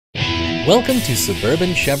Welcome to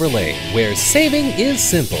Suburban Chevrolet, where saving is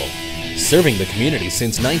simple. Serving the community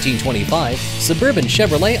since 1925, Suburban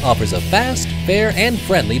Chevrolet offers a fast, fair, and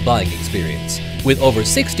friendly buying experience with over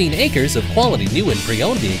 16 acres of quality new and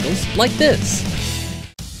pre-owned vehicles like this.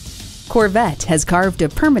 Corvette has carved a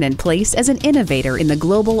permanent place as an innovator in the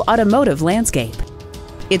global automotive landscape.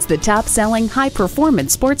 It's the top-selling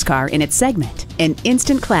high-performance sports car in its segment, an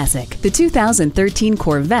instant classic. The 2013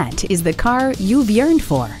 Corvette is the car you've yearned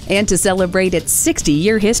for, and to celebrate its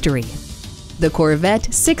 60-year history. The Corvette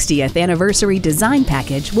 60th Anniversary Design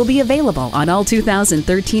Package will be available on all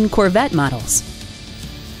 2013 Corvette models.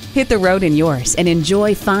 Hit the road in yours and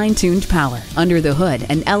enjoy fine-tuned power. Under the hood,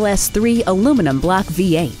 an LS3 aluminum block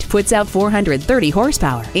V8 puts out 430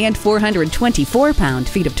 horsepower and 424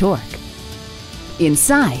 pound-feet of torque.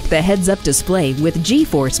 Inside, the heads-up display with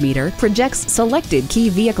G-force meter projects selected key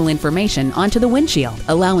vehicle information onto the windshield,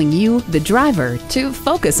 allowing you, the driver, to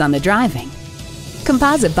focus on the driving.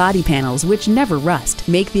 Composite body panels, which never rust,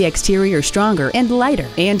 make the exterior stronger and lighter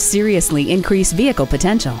and seriously increase vehicle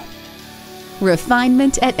potential.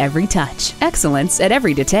 Refinement at every touch, excellence at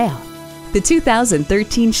every detail. The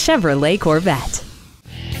 2013 Chevrolet Corvette.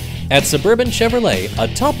 At Suburban Chevrolet,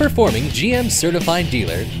 a top-performing GM-certified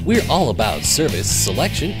dealer, we're all about service,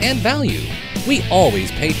 selection, and value. We always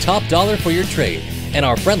pay top dollar for your trade, and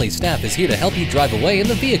our friendly staff is here to help you drive away in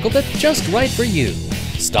the vehicle that's just right for you.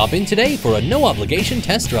 Stop in today for a no-obligation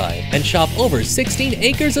test drive and shop over 16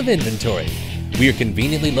 acres of inventory. We are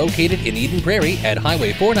conveniently located in Eden Prairie at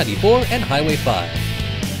Highway 494 and Highway 5.